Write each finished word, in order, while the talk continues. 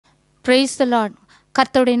Praise the Lord.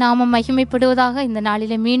 கர்த்தருடைய நாமம் மகிமைப்படுவதாக. இந்த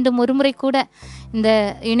நாளிலே மீண்டும் ஒரு முறை கூட இந்த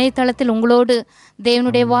இணையதளத்தில் உங்களோடு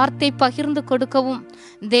தேவனுடைய வார்த்தை பகிர்ந்து கொடுக்கவும்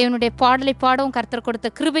தேவனுடைய பாடலை பாடவும் கர்த்தர் கொடுத்த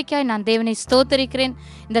கிருபைக்காய் நான் தேவனை ஸ்தோத்தரிக்கிறேன்.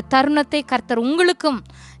 இந்த தருணத்தை கர்த்தர் உங்களுக்கும்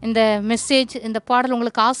இந்த மெசேஜ் இந்த பாடல்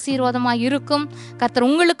உங்களுக்கு ஆசீர்வாதமாக இருக்கும். கர்த்தர்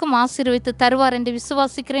உங்களுக்கும் ஆசீர்வதித்து தருவார் என்று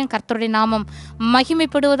விசுவாசிக்கிறேன். கர்த்தருடைய நாமம்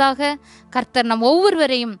மகிமைப்படுவதாக. கர்த்தர் நம்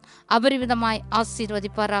ஒவ்வொருவரையும் அபரிவிதமாய்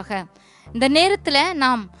ஆசீர்வதிப்பாராக. இந்த நேரத்தில்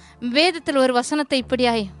நாம் வேதத்தில் ஒரு வசனத்தை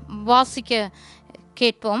இப்படியாய் வாசிக்க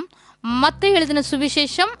கேட்போம். மத்தேயு எழுதின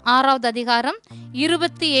சுவிசேஷம் 6வது அதிகாரம்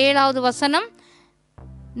 27வது வசனம்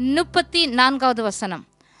 34வது வசனம்.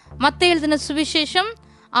 மத்தேயு எழுதின சுவிசேஷம்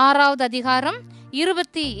 6வது அதிகாரம்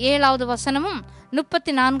 27வது வசனமும்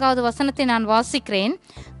 34வது வசனத்தை நான் வாசிக்கிறேன்.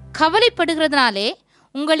 கவலைப்படுகிறதுனாலே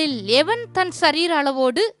உங்களில் எவன் தன் சரீர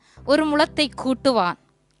அளவோடு ஒரு முழத்தை கூட்டுவான்?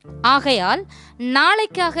 ஆகையால்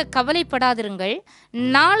நாளைக்காக கவலைப்படாதிருங்கள்,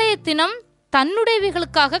 நாளைய தினம்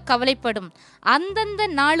தன்னுடையவைகளுக்காக கவலைப்படும். அந்தந்த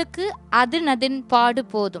நாளுக்கு அதன் பாடு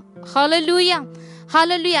போதும். ஹல்லேலூயா,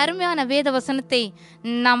 ஹல்லேலூயா. அருமையான வேத வசனத்தை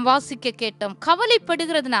நாம் வாசிக்க கேட்டோம்.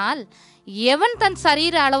 கவலைப்படுகிறதுனால் எவன் தன்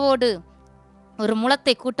சரீர அளவோடு ஒரு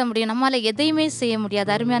முழத்தை கூட்ட முடியும்? நம்மால எதையுமே செய்ய முடியாது.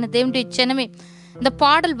 அருமையான தேவனுடைய ஜனமே, இந்த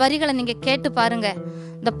பாடல் வரிகளை நீங்க கேட்டு பாருங்க.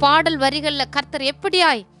 இந்த பாடல் வரிகளில் கர்த்தர்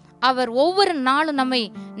எப்படியாய் அவர் ஒவ்வொரு நாளும் நம்மை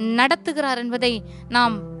நடத்துகிறார் என்பதை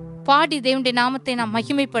நாம் பாடி தேவனுடைய நாமத்தை நாம்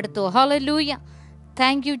மகிமைப்படுத்துவோம். ஹல்லேலூயா.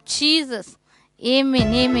 Thank you Jesus. Amen.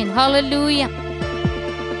 Amen. Hallelujah.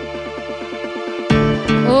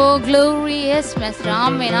 Oh glory. Yes Master.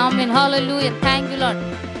 Amen. Amen. Hallelujah. Thank you Lord.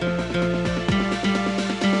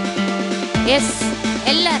 Yes.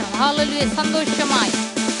 எல்லாரும் hallelujah சந்தோஷமாய்.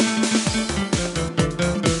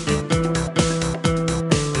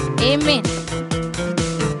 Amen.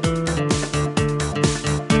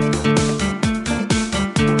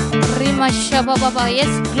 Baba.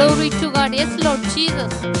 Yes, glory to God. Yes, Lord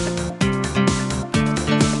Jesus.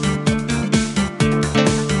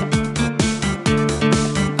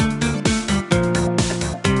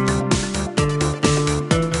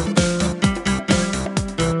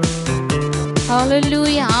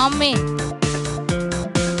 Hallelujah. Amen.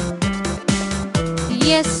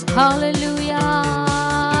 Yes, hallelujah.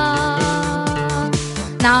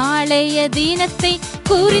 நாளைய தினத்தை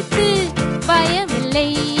குறித்து பயமில்லை,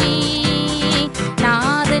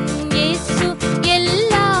 நாதன் இயேசு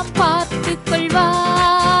எல்லாம் பார்த்து கொள்வா,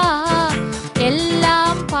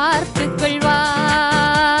 எல்லாம் பார்த்து கொள்வா.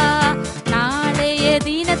 நாளைய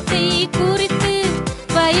தினத்தை குறித்து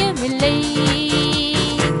பயமில்லை,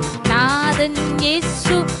 நாதன்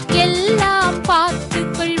இயேசு எல்லாம் பார்த்து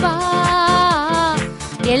கொள்வா,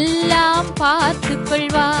 எல்லாம் பார்த்து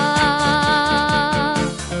கொள்வா.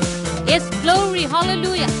 Yes, glory,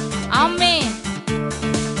 hallelujah, amen.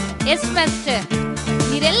 Yes, Master.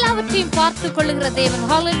 நீர் எல்லாவற்றையும் பார்த்து கொள்ளுகிற தேவன்.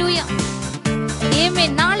 ஹல்லேலூயா.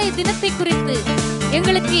 ஆமென். நாளை தினத்தை குறித்து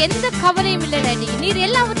எங்களுக்கு எந்த கவலையும் இல்லை டாடி. நீர்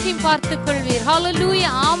எல்லாவற்றையும் பார்த்து கொள்வீர்.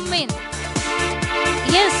 ஹல்லேலூயா. ஆமென்.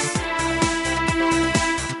 எஸ்.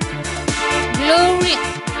 Glory.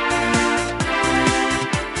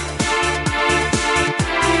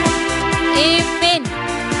 ஆமென்.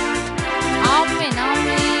 ஆமென்.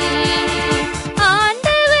 ஆமென்.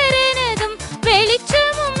 ஆண்டவர் எனதும்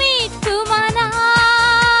வெளிச்சமும் மீட்புமானா,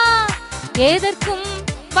 எதற்கும்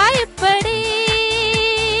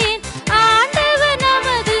பயப்படேன். ஆண்டவர்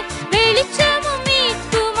நமது வெளிச்சமும்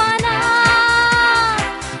மீட்புமானா,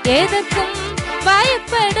 எதற்கும்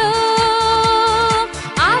பயப்படோம்.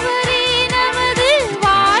 அவரே நமது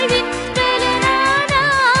வாழ்வின் பலனானா,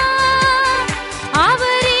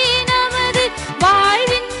 அவரே நமது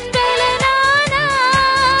வாழ்வின் பலனானா,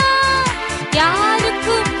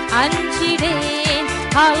 யாருக்கும் அஞ்சிடேன்.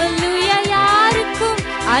 ஹல்லேலூயா. யாருக்கும்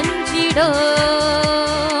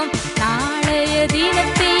அஞ்சிடோம். நாளைய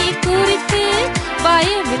தினத்தை குறித்து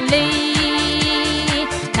பயமில்லை,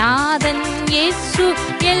 நாதன் இயேசு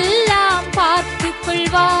எல்லாம் பார்த்து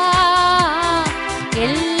கொள்வா,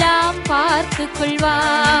 எல்லாம் பார்த்து கொள்வா.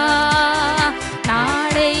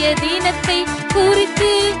 நாளைய தினத்தை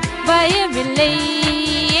குறித்து பயமில்லை,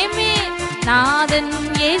 நாதன்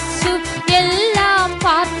இயேசு எல்லாம்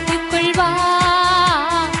பார்த்து கொள்வா,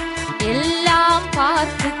 எல்லாம்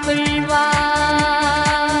பார்த்து கொள்வா.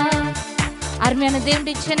 அருமையான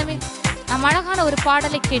தேவனுடைய ஜனமே, நாம் அழகான ஒரு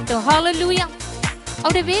பாடலை கேட்டோம். ஹல்லேலூயா.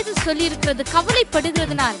 அவருடைய வேதம் சொல்லி இருக்கிறது,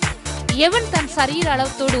 கவலைப்படுகிறதுனால் எவன் தன் சரீர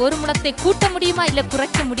அளவத்தோடு ஒரு முழத்தை கூட்ட முடியுமா இல்லை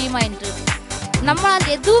குறைக்க முடியுமா என்று.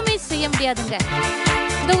 நம்மால் எதுவுமே செய்ய முடியாதுங்க.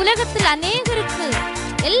 இந்த உலகத்தில் அநேகருக்கு,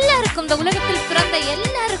 எல்லாருக்கும், இந்த உலகத்தில் பிறந்த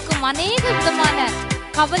எல்லாருக்கும் அநேக விதமான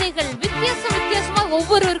கவலைகள் வித்தியாசமா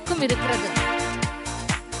ஒவ்வொருவருக்கும் இருக்கிறது.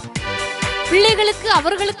 பிள்ளைகளுக்கு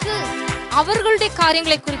அவர்களுடைய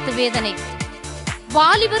காரியங்களை குறித்து வேதனை,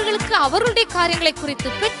 வாலிபர்களுக்கு அவர்களுடைய காரியங்களை குறித்து,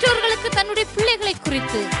 பெற்றோர்களுக்கு தன்னுடைய பிள்ளைகளை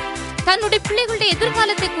குறித்து, தன்னுடைய பிள்ளைகளுடைய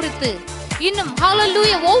எதிர்காலத்தை குறித்து, இன்னும்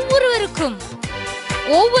ஹல்லேலூயா ஒவ்வொருவருக்கும்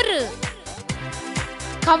ஒவ்வொரு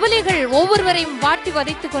கவலைகள் ஒவ்வொருவரையும் வாட்டி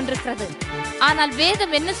வதைத்துக் கொண்டிருக்கிறது. ஆனால்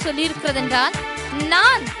வேதம் என்ன சொல்லி இருக்கிறது என்றால்,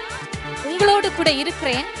 நான் உங்களோடு கூட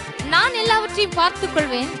இருக்கிறேன், நான் எல்லாவற்றையும் பார்த்துக்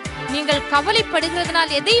கொள்வேன், நீங்கள்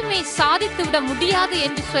கவலைப்படுகிறதுனால் எதையுமே சாதித்து விட முடியாது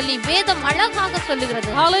என்று சொல்லி வேதம் அழகாக சொல்லுகிறது.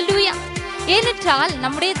 ஹல்லேலூயா. ஏனென்றால்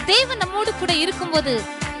நம்முடைய தேவன் நம்மோடு கூட இருக்கும்போது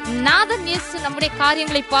நாதன் இயேசு நம்முடைய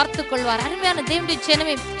காரியங்களை பார்த்துக் கொள்வார். அருமையான தேவனுடைய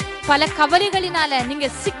ஜனமே, பல கவலைகளினால நீங்க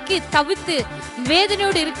சிக்கி தவித்து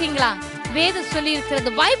வேதனையோடு இருக்கீங்களா? வேதம் சொல்லி இருக்கிறது,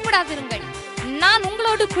 பயப்படாதிருங்கள், நான்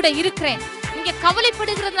உங்களோடு கூட இருக்கிறேன். நீங்க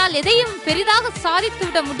கவலைப்படுகிறதுனால் எதையும் பெரிதாக சாதித்து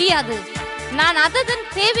விட முடியாது. நான் அதன்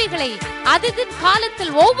தேவைகளை அதன்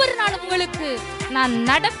காலத்தில் ஒவ்வொரு நாளும் உங்களுக்கு நான்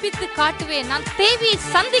நடப்பித்து காட்டுவேன். நான் தேவையை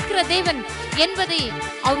சந்திக்கிற தேவன் என்பதை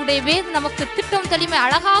அவருடைய வேதம் நமக்கு திட்டம் தெளிமை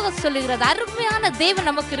அழகாக சொல்லுகிறது. அருமையான தேவன்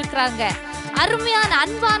நமக்கு இருக்கிறாங்க. அருமையான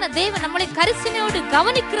அன்பான தேவன், நம்மளை கரிசனையோடு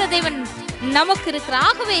கவனிக்கிற தேவன் நமக்கு இருக்கிறார்.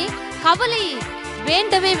 ஆகவே கவலை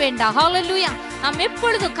வேண்டவே வேண்டாம். ஹல்லேலூயா. நாம்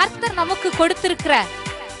எப்பொழுதும் கர்த்தர் நமக்கு கொடுத்திருக்கிற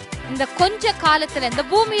இந்த கொஞ்ச காலத்துல இந்த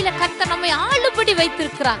பூமியில கர்த்தர் நம்மை ஆளும்படி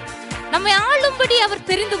வைத்திருக்கிறார். நம்மை ஆளும்படி அவர்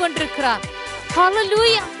தெரிந்து கொண்டிருக்கிறார்.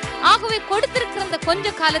 ஹல்லேலூயா. ஆகவே கொடுத்திருக்கிற இந்த கொஞ்ச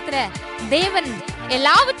காலத்துல தேவன்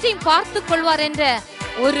எல்லாவற்றையும் பார்த்துக் கொள்வார் என்ற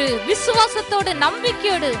ஒரு விசுவாசத்தோடு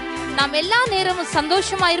நம்பிக்கையோடு நாம் எல்லா நேரமும்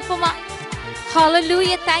சந்தோஷமா இருப்போமா?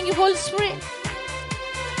 ஹல்லேலூயா. Thank you Holy Spirit.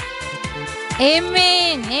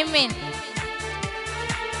 Amen. Amen.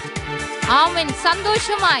 ஆமென்.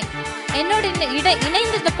 சந்தோஷமாய் என்னோட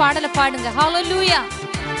இணைந்து இந்த பாடலை பாடுங்க. ஹல்லேலூயா.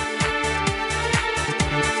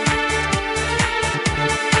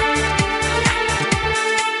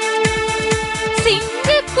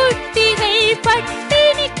 சிங்கக்குட்டிகள்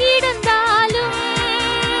பட்டினி கிடந்தாலும்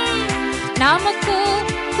நமக்கு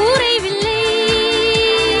குறைவில்லை.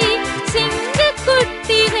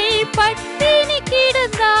 சிங்கக்குட்டிகள் பட்டினி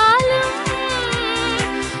கிடந்தாலும்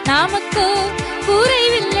நமக்கு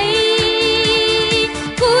குறைவில்லை.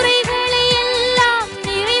 குறைகளை எல்லாம்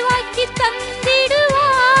நிறைவாக்கி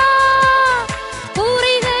தந்திடுவார்.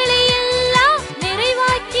 குறைகளை எல்லாம்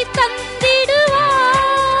நிறைவாக்கி தந்திடுவார்.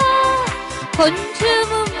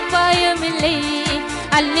 கொஞ்சமும் பயமில்லை.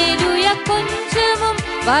 அல்லேலூயா. கொஞ்சமும்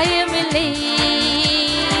பயமில்லை.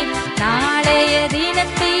 நாளைய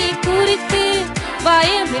தினத்தை குறித்து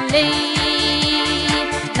பயமில்லை.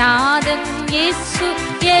 நாதன் இயேசு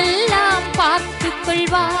எல்லாம் பார்த்துக்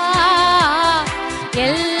கொள்வார்.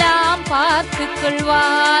 எல்லாம் பார்த்துக்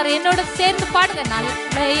கொள்வார். என்னோட சேர்ந்து பாடுங்க.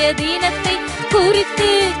 நாளைய தினத்தை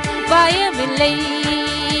குறித்து பயமில்லை.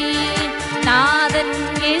 நாதன்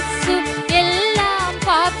இயேசு எல்லாம்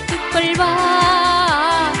பார்த்துக்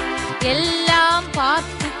கொள்வார். எல்லாம்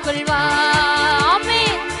பார்த்துக் கொள்வார்.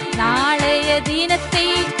 ஆமென். நாளைய தினத்தை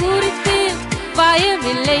குறித்து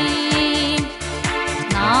பயமில்லை.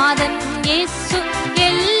 நாதன் இயேசு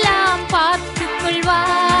எல்லாம் பார்த்துக்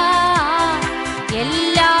கொள்வார்.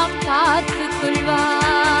 எல்லாம் பார்த்துக்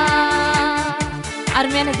கொள்வார்.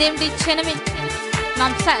 அருமையான தேவனுடைய ஜனமே,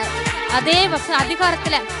 நாம் அதே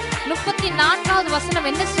அதிகாரத்துல 34வது வசனம்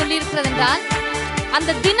என்ன சொல்லி இருக்கிறது என்றால்,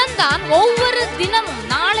 அந்த தினம்தான் ஒவ்வொரு தினமும்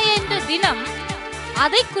நாளைய என்ற தினம்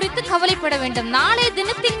அதை குறித்து கவலைப்பட வேண்டும். நாளைய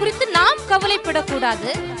தினத்தை குறித்து நாம் கவலைப்படக்கூடாது.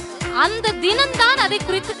 அந்த தினம்தான் அதை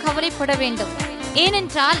குறித்து கவலைப்பட வேண்டும்.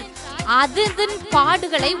 ஏனென்றால் அதன்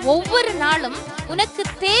பாடுகளை ஒவ்வொரு நாளும் உனக்கு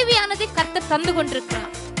தேவையானதை கர்த்தர் தந்து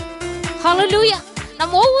கொண்டிருக்கிறார். ஹல்லேலூயா.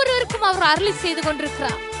 நம் ஒவ்வொருவருக்கும் அவர் அருளி செய்து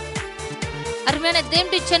கொண்டிருக்கிறார். அருமையான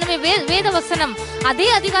தேவனுடைய ஜனமே, வேத வசனம் அதே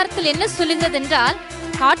அதிகாரத்தில் என்ன சொல்லுகிறது என்றால்,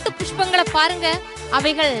 காட்டு புஷ்பங்களை பாருங்க,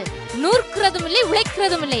 அவைகள் நூற்கிறதும் இல்லை,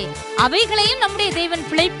 உழைக்கிறதும் இல்லை, அவைகளையும் நம்முடைய தேவன்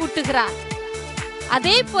பிழைப்பூட்டுகிறார்.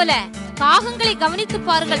 அதே போல காகங்களை கவனித்து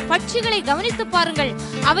பாருங்கள், பட்சிகளை கவனித்து பாருங்கள்,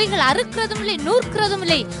 அவைகள் அறுக்கிறதும் இல்லை, நூற்கிறதும்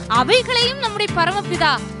இல்லை, அவைகளையும் நம்முடைய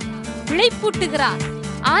பரமபிதா பிழைப்பூட்டுகிறார்.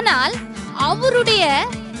 ஆனால்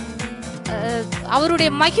அவருடைய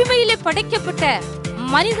மகிமையிலே படைக்கப்பட்ட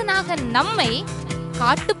மனிதனாக நம்மை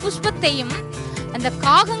காட்டு புஷ்பத்தையும் அந்த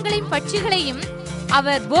காகங்களையும் பட்சிகளையும்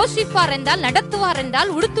அவர் போஷிப்பார் என்றால், நடத்துவார் என்றால்,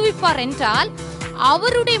 உடுத்துவிப்பார் என்றால்,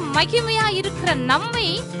 அவருடைய மகிமையா இருக்கிற நம்மை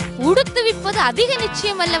உடுத்துவிப்பது அதிக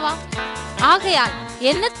நிச்சயம் அல்லவா? ஆகையால்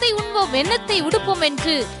என்னத்தை உண்போம், என்னத்தை உடுப்போம்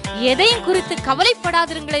என்று எதையும் குறித்து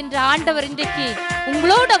கவலைப்படாதிருங்கள் என்று ஆண்டவர் இன்றைக்கு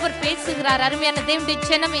உங்களோடு அவர் பேசுகிறார். அருமையான தேவனுடைய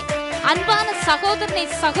ஜனமே, அன்பான சகோதரனை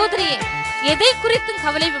சகோதரியே, எதை குறித்தும்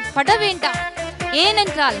கவலைப்பட வேண்டாம்.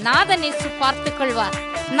 ஏனென்றால் நாதனேசு பார்த்துக் கொள்வார்.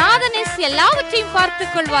 நாதனேசு எல்லாவற்றையும்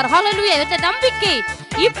பார்த்துக் கொள்வார். ஹல்லேலூயா. இந்த நம்பிக்கை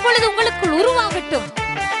இப்பொழுது உங்களுக்குள் உருவாகட்டும்.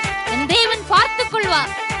 எந்த தேவன் பார்த்துக்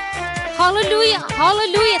கொள்வார். Hallelujah,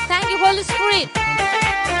 hallelujah. Thank you, Holy Spirit.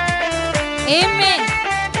 Amen.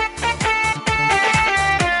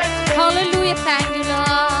 Hallelujah, thank you,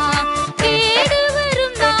 Lord. கேடு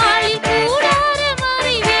வரும் நாளில் கூடார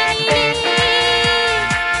மறைவினிலே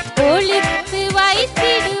ஒளித்து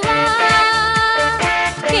வைத்திடுவார்.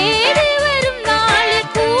 கேடு வரும்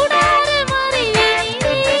நாளில் கூடார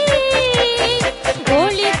மறைவினிலே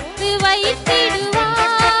ஒளித்து வைத்திடுவார்.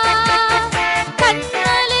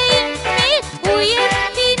 கண்மலையின் மேல்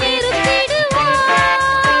உயர்த்தி நிறுத்திடுவார்.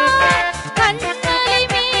 கண்மலை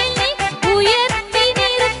மேலே உயர்த்தி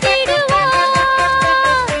நிறுத்திடுவார்.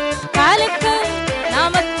 கலக்கம்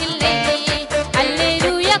நமக்கில்லை.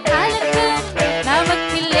 அல்லேலூயா. கலக்கம்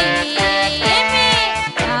நமக்கில்லை.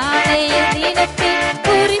 நாளைய தினத்தை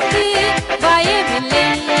குறித்து பயமில்லை.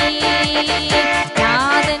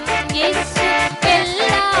 நாதன் இயேசு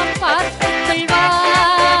எல்லாம் பார்த்துக்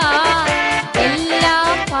கொள்வார்.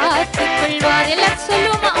 எல்லாம் பார்த்துக் கொள்வார். எல்லாம்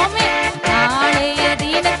சொல்லுவோமா? ஆமென். நாளைய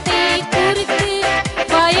தினத்தை குறித்து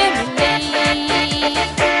பயமில்லை.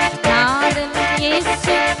 நாதன்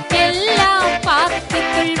இயேசு எல்லாம்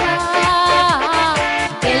பார்த்துக் கொள்வார்.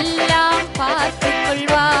 எல்லாம் பார்த்துக்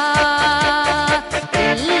கொள்வார்.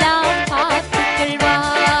 எல்லாம் பார்த்துக்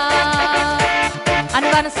கொள்வார்.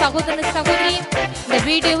 அன்பான சகோதர சகோதரி, இந்த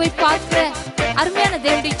வீடியோவை பார்க்கிற அருமையான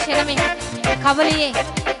தேவனுடைய ஜனமே, கவலையே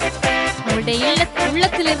உங்களுடைய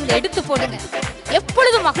உள்ளத்திலிருந்து எடுத்து போடுங்க.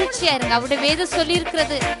 எப்பொழுதும் மகிழ்ச்சியா இருங்க. அவருடைய வேதம் சொல்லி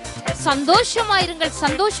இருக்கிறது, சந்தோஷமாயிருங்கள்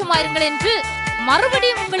சந்தோஷமாயிருங்கள் என்று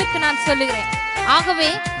மறுபடியும் உங்களுக்கு நான் சொல்லுகிறேன். ஆகவே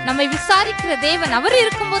நம்மை விசாரிக்கிற தேவன் அவர்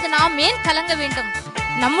இருக்கும்போது நாம் ஏன் கலங்க வேண்டும்?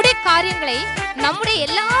 நம்முடைய காரியங்களை, நம்முடைய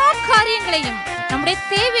எல்லா காரியங்களையும், நம்முடைய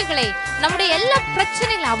தேவைகளை, நம்முடைய எல்லா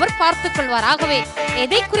பிரச்சனைகளை அவர் பார்த்துக் கொள்வார். ஆகவே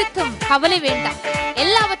எதை குறித்தும் கவலை வேண்டாம்.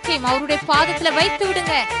 எல்லாவற்றையும் அவருடைய பாதத்துல வைத்து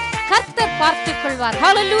விடுங்க. கர்த்தர் பார்த்துக் கொள்வார்.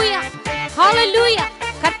 ஹல்லேலூயா, ஹல்லேலூயா.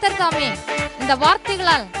 கர்த்தர் தாமே இந்த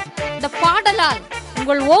வார்த்தைகளால், இந்த பாடலால்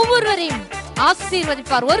உங்கள் ஒவ்வொருவரையும்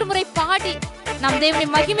ஆசீர்வதிப்பார். ஒரு முறை பாடி நம் தேவனை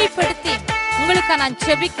மகிமைப்படுத்தி உங்களுக்கு நான்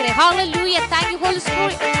ஜெபிக்கிறேன். ஹல்லேலூயா. Thank you, Holy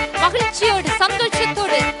Spirit. மகிழ்ச்சியோடு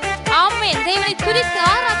சந்தோஷத்தோடு ஆமென் தேவனை துதித்து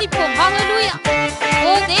ஆராதிப்போம். ஹல்லேலூயா.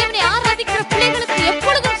 ஓ தேவனை ஆராதிக்கிற பிள்ளைகளுக்கு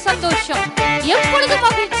எப்பொழுதும் சந்தோஷம், எப்பொழுதும்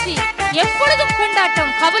மகிழ்ச்சி, எப்பொழுதும்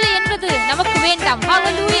கொண்டாட்டம். கவலை என்பது நமக்கு வேண்டாம்.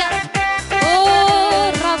 ஹல்லேலூயா. ஓ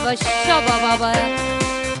ரவஷபபப.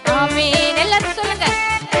 ஆமென். எல்லாரும் சொல்லுங்க.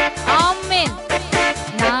 ஆமென்.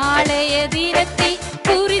 நாளைய தினத்தை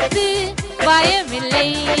குறித்து பயமில்லை.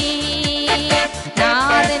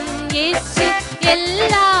 நாதன் இயேசு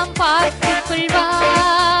எல்லாம் பார்த்துக்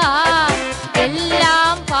கொள்வார்.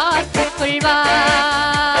 எல்லாம் பார்த்துக்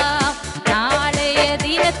கொள்வார். நாளைய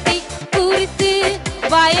தினத்தை குறித்து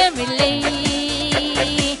பயமில்லை.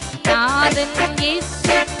 நாதன்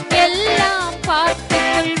இயேசு எல்லாம் பார்த்துக்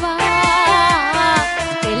கொள்வார்.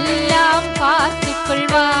 எல்லாம் பார்த்துக்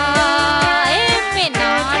கொள்வார்.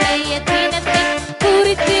 நாளைய தினத்தை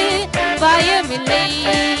குறித்து பயமில்லை.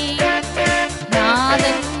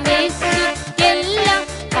 நாதன் இயேசு எல்லாம்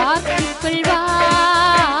பார்த்துக்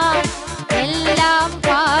கொள்வார். எல்லாம்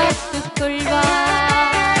பார்த்துக்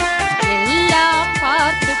கொள்வார். எல்லாம்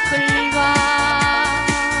பார்த்துக் கொள்வார்.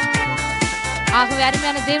 ஆகவே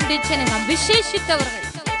அருமையான தேவனுடைய ஜனமே, நாம் விசேஷித்தவர்கள்,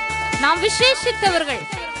 நாம் விசேஷித்தவர்கள்.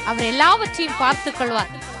 அவர் எல்லாவற்றையும் பார்த்துக்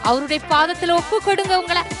கொள்வார். அவருடைய பாதத்தில் ஒப்பு கொடுங்க.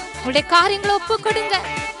 உங்களுடைய காரியங்களை ஒப்பு கொடுங்க.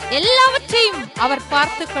 எல்லாவற்றையும் அவர்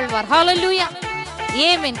பார்த்துக் கொள்வார். ஹல்லேலூயா.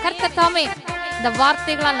 ஆமென். கர்த்தர் தாமே இந்த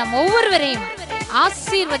வார்த்தைகளால் நம் ஒவ்வொருவரையும்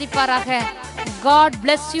ஆசீர்வதிப்பாராக. God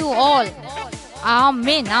bless you all.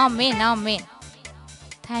 Amen, amen, amen.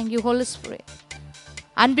 Thank you, Holy Spirit.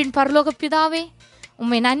 அன்பின் பரலோக பிதாவே,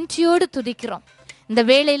 உம்மை நன்றியோடு துதிக்கிறோம். இந்த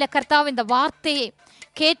வேளையில கர்த்தாவே, இந்த வார்த்தையை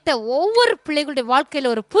கேட்ட ஒவ்வொரு பிள்ளைகளுடைய வாழ்க்கையில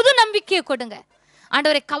ஒரு புது நம்பிக்கையை கொடுங்க.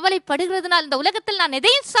 ஆண்டவரை, கவலைப்படுகிறதுனால் இந்த உலகத்தில் நான்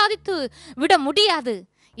எதையும் சாதித்து விட முடியாது.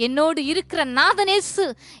 என்னோடு இருக்கிற நாதனேசு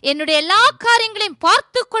என்னுடைய எல்லா காரியங்களையும்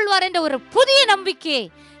பார்த்து கொள்வார் என்ற ஒரு புதிய நம்பிக்கையை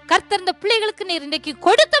கர்த்தர் இந்த பிள்ளைகளுக்கு நீர் இன்றைக்கு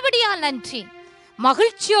கொடுத்தபடியால் நன்றி.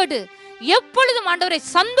 மகிழ்ச்சியோடு எப்பொழுதும் ஆண்டவரை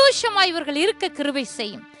சந்தோஷமாய் இவர்கள் இருக்க கிருபை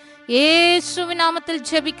செய்யும். இயேசுவின் நாமத்தில்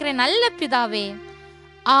ஜெபிக்கிறேன் நல்ல பிதாவே.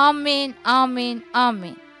 ஆமென், ஆமென்,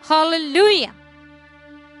 ஆமென். ஹல்லேலூயா.